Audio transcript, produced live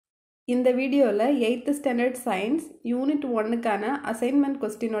இந்த வீடியோவில் 8th standard science unit 1க்கான assignment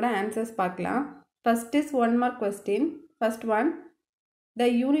கொஸ்டினோட answers பார்க்கலாம். First is 1 mark question. First one, the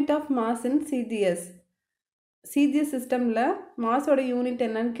unit of mass in CGS. CGS சிஸ்டமில் மாஸோட unit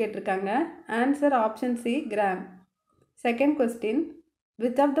என்னன்னு கேட்டிருக்காங்க. Answer option C, gram. Second question,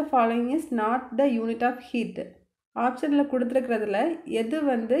 which of the following is not the unit of heat. ஆப்ஷனில் கொடுத்துருக்கிறதுல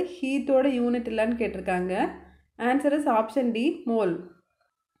எது ஹீட்டோட unit இல்லைன்னு கேட்டிருக்காங்க. Answer is option D, mole.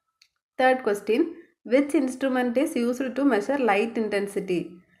 Third question, which instrument is used to measure light intensity?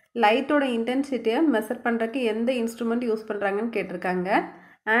 லைட்டோட இன்டென்சிட்டியை measure பண்ணுறதுக்கு எந்த instrument use பண்ணுறாங்கன்னு கேட்டிருக்காங்க.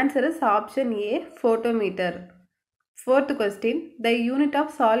 Answer is option A, photometer. Fourth question, the unit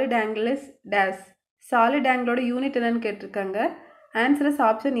of solid angle is dash. Solid ஆங்கிளோட unit என்னன்னு கேட்டிருக்காங்க. Answer is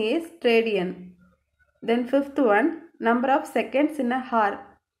option A, steradian. Then fifth one, number of seconds in a hour.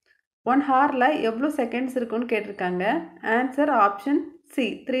 1 ஹாரில் எவ்வளோ seconds இருக்குன்னு கேட்டிருக்காங்க. Answer option C,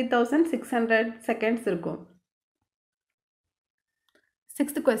 3600 seconds இருக்கும்.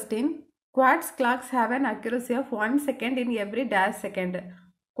 Sixth question, quartz clocks have an accuracy of 1 second in every dash second.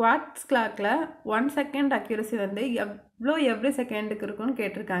 Quartz கிளாக்கில் 1 second accuracy எவ்வளோ செகண்டுக்கு இருக்குன்னு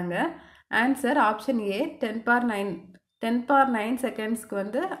கேட்டிருக்காங்க. Answer option A, 10⁹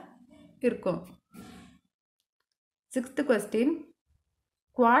 செகண்ட்ஸ்க்கு இருக்கும். Sixth question,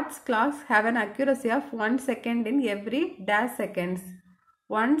 quartz clocks have an accuracy of 1 second in every dash seconds.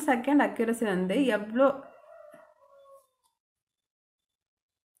 1 second accuracy எவ்வளோ.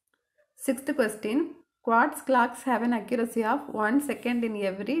 Sixth question, quartz clocks have an accuracy of 1 second in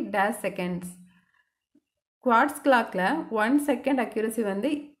every dash seconds. quartz clockல 1 second accuracy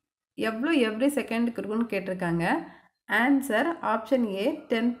எவ்வளோ every செகண்டுக்கு இருக்குன்னு கேட்டிருக்காங்க. Answer option A,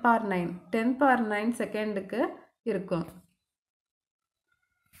 10⁹ செகண்டுக்கு இருக்கும்.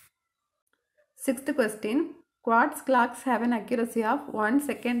 Sixth question, quartz clocks have an accuracy of 1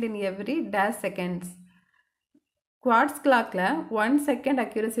 second in every dash seconds. quartz clockல 1 second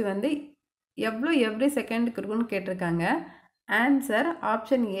accuracy எவ்வளோ every செகண்டுக்கு இருக்குன்னு கேட்டிருக்காங்க. ஆன்சர்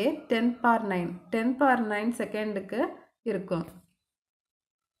ஆப்ஷன் ஏ, 10⁹ செகண்டுக்கு இருக்கும்.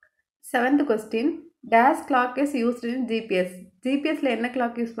 Seventh question, dash clock is used in GPS. ஜிபிஎஸ்ல என்ன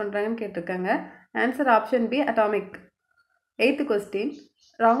clock use பண்ணுறாங்கன்னு கேட்டிருக்காங்க. Answer option B, atomic. Eighth question,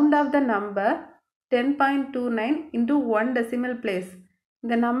 round of the number 10.29 into 1 decimal place.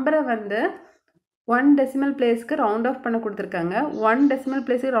 இந்த நம்பரை 1 decimal பிளேஸ்க்கு ரவுண்ட் ஆஃப் பண்ண கொடுத்துருக்காங்க. 1 decimal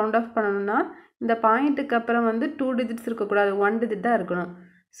பிளேஸுக்கு ரவுண்ட் ஆஃப் பண்ணணும்னா இந்த பாயிண்ட்டுக்கு அப்புறம் 2 digits இருக்கக்கூடாது, 1 digit தான் இருக்கணும்.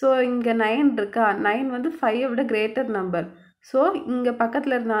 ஸோ இங்கே 9 இருக்கா, 9 5 விட கிரேட்டர் நம்பர். ஸோ இங்கே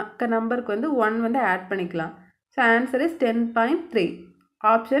பக்கத்தில் இருக்க நம்பருக்கு 1 ஆட் பண்ணிக்கலாம். So answer is 10.3,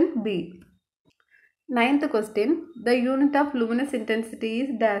 option B. Ninth question, the unit of luminous intensity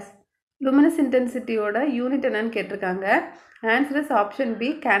is dash. luminous இன்டென்சிட்டியோட unit என்னன்னு கேட்டிருக்காங்க. Answer is option B,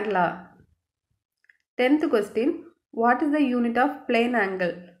 கேண்டலா. 10th question, what is the unit of plane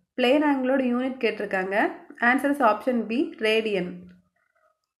angle. Plane ஆங்கிளோட unit கேட்டிருக்காங்க. Answer is option B, radian.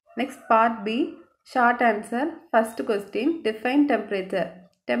 Next part B, short answer. First question, define temperature.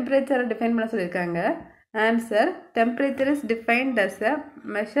 டெம்பரேச்சரை define பண்ண சொல்லியிருக்காங்க. Answer, temperature is defined as a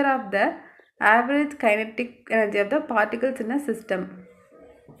measure of the average kinetic energy of the particles in a system.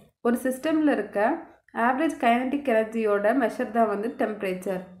 ஒரு சிஸ்டமில் இருக்க average kinetic எனர்ஜியோட measure தான்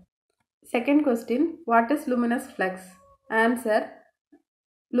temperature. Second question, what is luminous flux? Answer,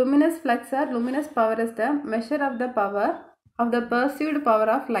 luminous flux or luminous power is the measure of the power of the perceived power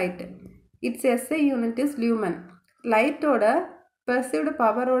of light. Its SI unit is lumen. லைட்டோட perceived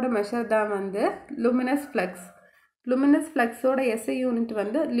powerோட measure தான் luminous flux. luminous fluxோட SI unit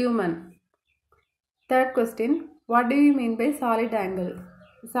lumen. Third question, what do you mean by solid angle?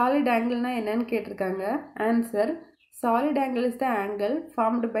 solid angleனா என்னன்னு கேட்டிருக்காங்க. Answer, solid angle is the angle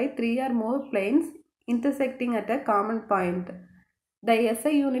formed by 3 or more planes intersecting at a common point. The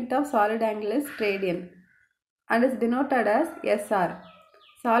SI unit of solid angle is radian and is denoted as SR.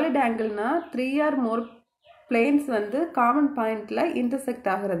 solid angleனா 3 or more planes common pointல intersect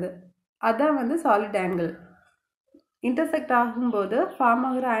ஆகிறது, அதான் solid angle. intersect ஆகும்போது form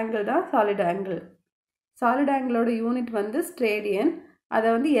ஆகிற angle தான் solid angle. solid angleோட unit steradian, அதை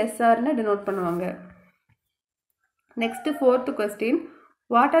SRன்னு denote பண்ணுவாங்க. Next fourth question,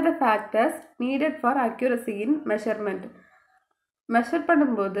 what are the factors needed for accuracy in measurement. Measure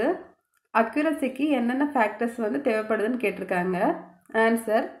பண்ணும்போது அக்யூரசிக்கு என்னென்ன factors தேவைப்படுதுன்னு கேட்டிருக்காங்க.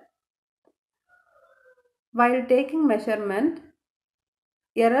 Answer, while taking measurement,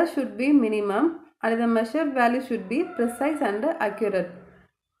 error should be minimum and the measured value should be precise and accurate.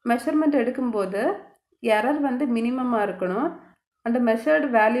 Measurement எடுக்கும்போது error மினிமமாக இருக்கணும், அந்த measured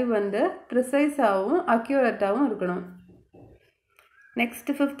value ப்ரிசைஸாகவும் அக்யூரேட்டாகவும் இருக்கணும். Next,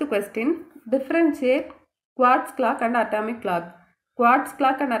 fifth question. Differentiate quartz clock and atomic clock. Quartz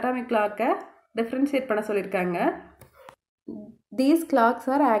clock and atomic clock differentiate பண்ண சொல்லிருக்காங்க. These clocks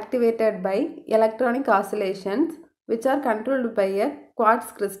are activated by electronic oscillations which are controlled by a quartz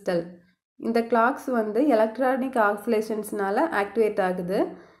crystal. இந்த clocks வந்து electronic oscillationsனால activate ஆகுது.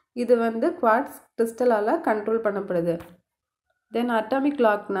 இது வந்து quartz crystalால control பண்ணப்படுது. Then atomic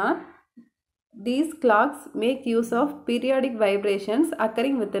clockனா these clocks make use of periodic vibrations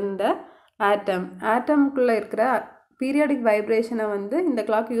occurring within the atom. Atomக்குள்ள இருக்கிற periodic vibration வந்து இந்த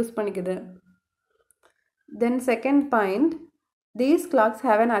clock use பண்ணிக்குது. Then second point, these clocks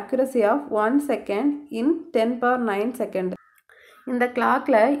have an accuracy of 1 second in 10 power 9 second. இந்த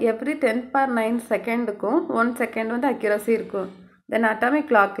clockல every 10 power 9 secondக்கும் 1 second வந்து accuracy இருக்கும். Then atomic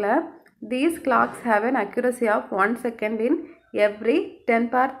clockல these clocks have an accuracy of 1 second in every 10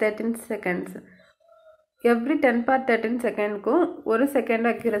 power 13 seconds. Every 10 power 13 secondக்கும் 1 second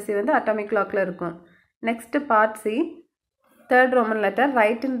accuracy வந்து atomic clockல இருக்கும். Next part C, third Roman letter,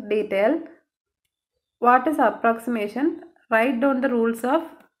 write in detail. What is approximation? Write down the rules of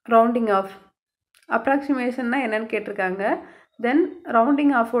rounding off. Approximation na என்னன்னு கேட்டிருக்காங்க. Then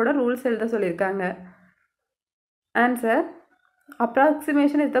rounding off ஓட rules எழுத சொல்லியிருக்காங்க. Answer.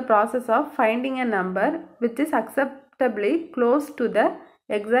 Approximation is the process of finding a number which is acceptably close to the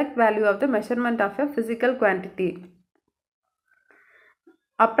exact value of the measurement of a physical quantity.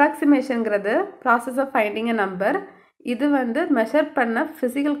 Approximationங்கிறது process of finding a number. இது வந்து measure பண்ண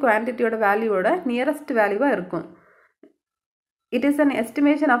physical quantityயோட வேல்யூவோட nearest வேல்யூவா இருக்கும். It is an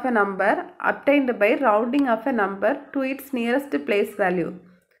estimation of a number obtained by rounding of a number to its nearest place value.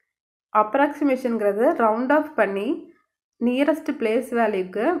 Approximationங்கிறது round off பண்ணி nearest place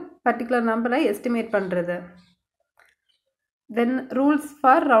valueக்கு particular number estimate பண்றது. Then rules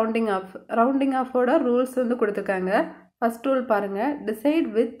for rounding off. Rounding off ஓட rules வந்து கொடுத்துருக்காங்க. First rule பாருங்க. Decide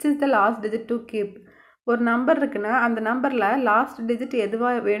which is the last digit to keep. ஒரு number இருக்குன்னா அந்த நம்பரில் லாஸ்ட் டிஜிட்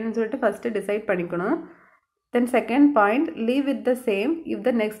எதுவாக வேணும்னு சொல்லிட்டு ஃபஸ்ட்டு டிசைட் பண்ணிக்கணும். Then second point, leave with the same if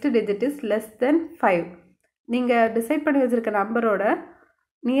the next digit is less than 5. நீங்கள் டிசைட் பண்ணி வச்சுருக்க நம்பரோட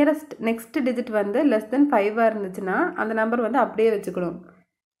நியரஸ்ட் நெக்ஸ்ட் டிஜிட் வந்து லெஸ் தென் 5 இருந்துச்சுன்னா அந்த நம்பர் வந்து அப்படியே வச்சுக்கணும்.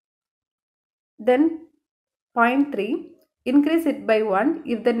 தென் point 3, increase it by 1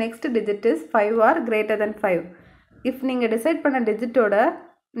 if the next digit is 5 R greater than 5. If நீங்கள் டிசைட் பண்ண டிஜிட்டோட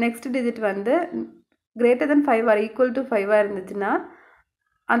நெக்ஸ்ட் டிஜிட் வந்து greater than 5 or equal to 5 இருந்துச்சுன்னா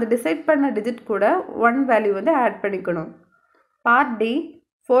அந்த டிசைட் பண்ண டிஜிட் கூட 1 வேல்யூ வந்து ஆட் பண்ணிக்கணும். Part D,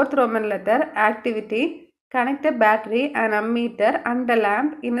 fourth Roman letter, activity. Connect a battery, an ammeter and a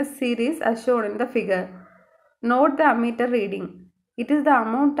lamp in a series as shown in the figure. Note the ammeter reading. It is the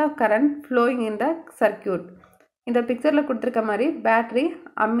amount of current flowing in the circuit. இந்த பிக்சரில் கொடுத்துருக்க மாதிரி battery,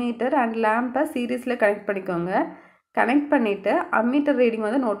 ammeter and லேம்பை சீரீஸில் connect பண்ணிக்கோங்க. Connect பண்ணிவிட்டு ammeter reading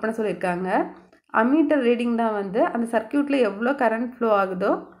வந்து note பண்ண சொல்லியிருக்காங்க. அம்மீட்டர் ரீடிங் தான் வந்து அந்த சர்க்கியூட்டில் எவ்வளோ கரண்ட் ஃப்ளோ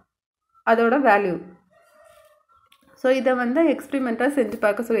ஆகுதோ அதோட வேல்யூ. ஸோ இதை வந்து எக்ஸ்பிரிமெண்ட்டாக செஞ்சு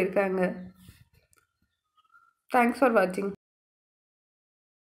பார்க்க சொல்லியிருக்காங்க. தேங்க்ஸ் ஃபார் வாட்சிங்.